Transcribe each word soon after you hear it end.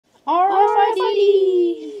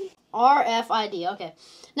RFiD. Okay.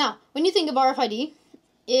 Now, when you think of RFiD,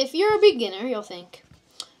 if you're a beginner, you'll think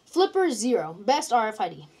Flipper 0, best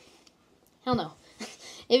RFiD. Hell no.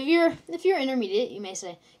 If you're intermediate, you may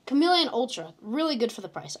say Chameleon Ultra, really good for the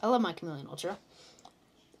price. I love my Chameleon Ultra.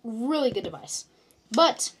 Really good device.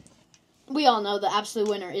 But we all know the absolute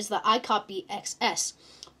winner is the IPEX.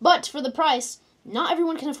 But for the price, not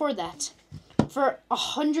everyone can afford that. For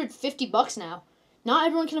 $150 now, not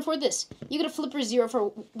everyone can afford this. You get a Flipper 0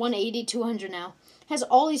 for $180, $200 now. It has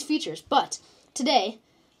all these features. But today,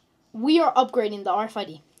 we are upgrading the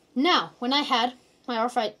RFiD. Now, when I had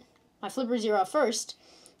my Flipper 0 at first,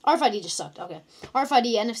 RFiD just sucked. Okay.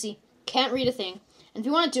 RFiD, NFC, can't read a thing. And if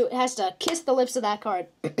you want it to, it has to kiss the lips of that card.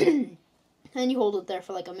 And you hold it there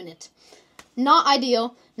for like a minute. Not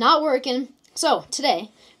ideal. Not working. So,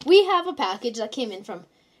 today, we have a package that came in from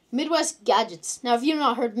Midwest Gadgets. Now, if you've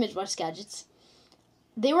not heard of Midwest Gadgets,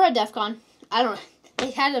 they were at DEF CON. I don't know.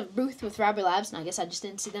 They had a booth with Rabbi Labs, and I guess I just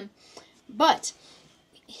didn't see them. But,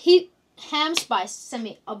 Ham Spice sent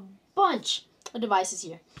me a bunch of devices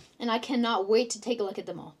here. And I cannot wait to take a look at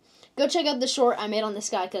them all. Go check out the short I made on this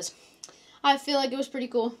guy, because I feel like it was pretty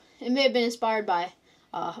cool. It may have been inspired by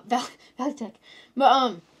Valitech.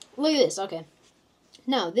 But, look at this. Okay.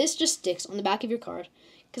 Now, this just sticks on the back of your card.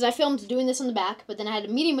 Because I filmed doing this on the back, but then I had a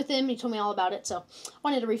meeting with him, and he told me all about it, so I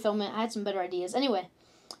wanted to refilm it. I had some better ideas. Anyway,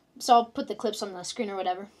 so I'll put the clips on the screen or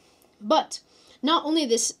whatever. But, not only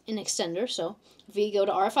this an extender, so if we go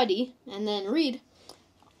to RFiD and then read,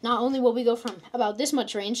 not only will we go from about this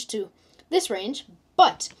much range to this range,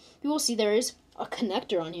 but you will see there is a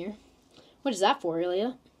connector on here. What is that for,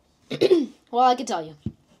 Ilya? Well, I can tell you.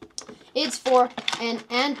 It's for an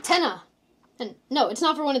antenna. And no, it's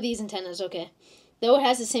not for one of these antennas, okay? Though it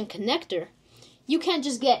has the same connector, you can't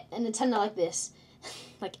just get an antenna like this,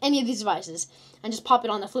 like any of these devices, and just pop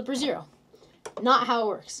it on the Flipper 0. Not how it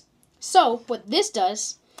works. So, what this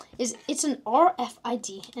does is it's an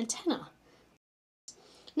RFiD antenna.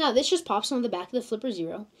 Now, this just pops on the back of the Flipper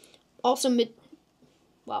 0. Also made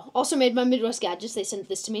by Midwest Gadgets. They sent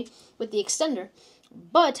this to me with the extender.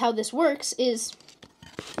 But how this works is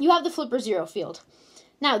you have the Flipper 0 field.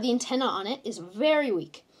 Now, the antenna on it is very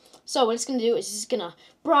weak. So what it's going to do is it's going to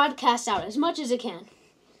broadcast out as much as it can.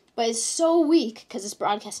 But it's so weak, because it's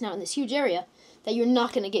broadcasting out in this huge area, that you're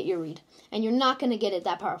not going to get your read. And you're not going to get it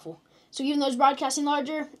that powerful. So even though it's broadcasting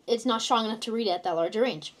larger, it's not strong enough to read it at that larger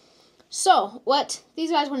range. So what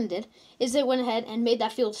these guys went and did is they went ahead and made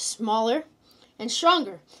that field smaller and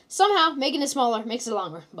stronger. Somehow, making it smaller makes it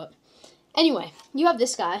longer. But anyway, you have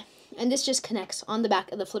this guy, and this just connects on the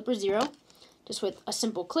back of the Flipper 0, just with a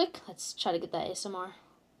simple click. Let's try to get that ASMR.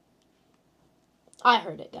 I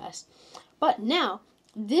heard it, guys. But now,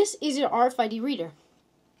 this is your RFiD reader.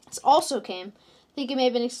 This also came, I think it may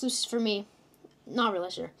have been exclusive for me, not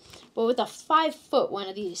really sure, but with a 5-foot one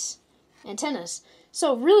of these antennas.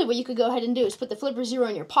 So really what you could go ahead and do is put the Flipper 0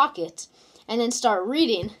 in your pocket, and then start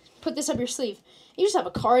reading. Put this up your sleeve. You just have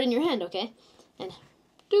a card in your hand, okay? And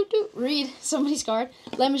read somebody's card.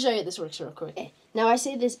 Let me show you this works real quick. Okay. Now I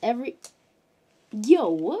say this every... Yo,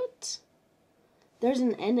 what? There's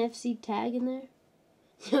an NFC tag in there?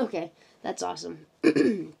 Okay, that's awesome.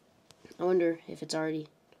 I wonder if it's already...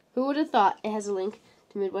 Who would have thought it has a link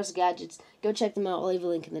to Midwest Gadgets? Go check them out. I'll leave a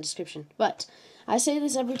link in the description. But I say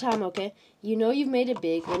this every time, okay? You know you've made it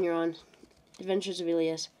big when you're on Adventures of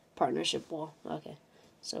Ilya's partnership wall. Okay,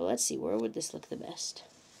 so let's see. Where would this look the best?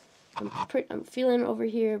 I'm feeling over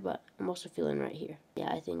here, but I'm also feeling right here. Yeah,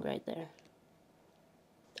 I think right there.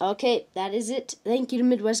 Okay, that is it. Thank you to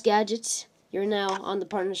Midwest Gadgets. You're now on the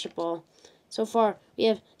partnership wall. So far, we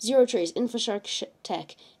have Zero Trace, Infoshark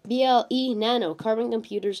Tech, BLE Nano, Carbon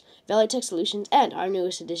Computers, Valitech Solutions, and our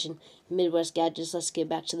newest addition, Midwest Gadgets. Let's get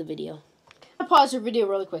back to the video. I'll pause your video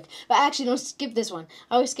really quick, but actually don't skip this one.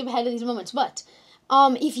 I always skip ahead of these moments. But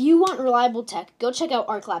if you want reliable tech, go check out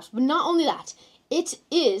Arc Labs. But not only that, it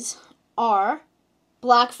is our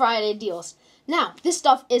Black Friday deals. Now, this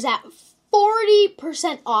stuff is at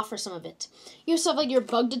 40% off for some of it. You have stuff like your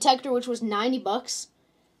bug detector, which was $90.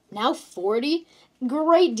 Now 40.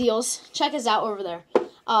 Great deals. Check us out over there.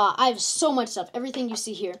 I have so much stuff. Everything you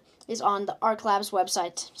see here is on the Arc Labs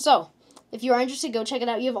website. So, if you are interested, go check it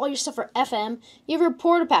out. You have all your stuff for FM. You have your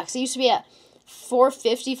reporter packs. It used to be at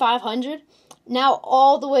 $450, $500. Now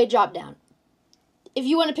all the way dropped down. If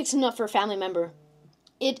you want to pick something up for a family member,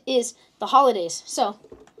 it is the holidays. So,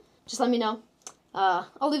 just let me know.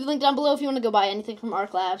 I'll leave a link down below if you want to go buy anything from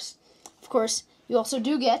Arc Labs. Of course, you also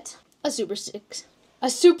do get a super sick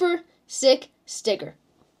sticker.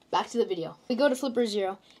 Back to the video. We go to Flipper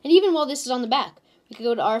 0, and even while this is on the back, we could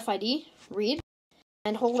go to RFiD, read,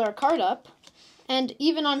 and hold our card up, And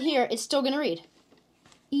even on here, it's still going to read.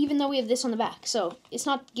 Even though we have this on the back. So it's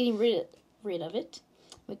not getting rid of it.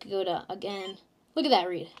 We could go to, again, look at that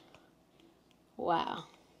read. Wow.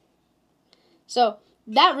 So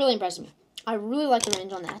that really impressed me. I really like the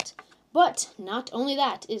range on that. But not only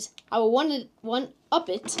that, is I will one-up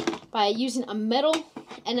it by using a metal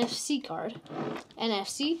NFC card.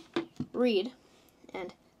 NFC, read,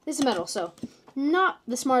 and this is metal, so not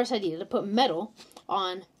the smartest idea to put metal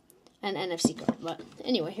on an NFC card. But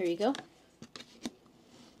anyway, here you go.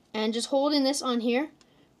 And just holding this on here,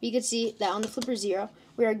 you can see that on the Flipper Zero,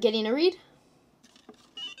 we are getting a read.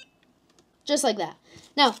 Just like that.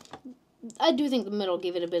 Now, I do think the metal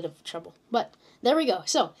gave it a bit of trouble, but there we go.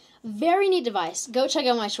 So, very neat device. Go check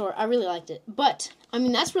out my short. I really liked it. But, I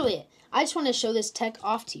mean, that's really it. I just want to show this tech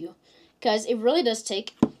off to you, because it really does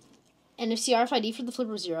take NFC RFiD for the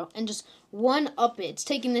Flipper Zero and just one-up it. It's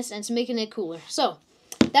taking this and it's making it cooler. So,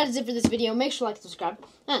 that is it for this video. Make sure to like and subscribe.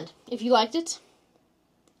 And if you liked it,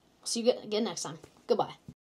 I'll see you again next time. Goodbye.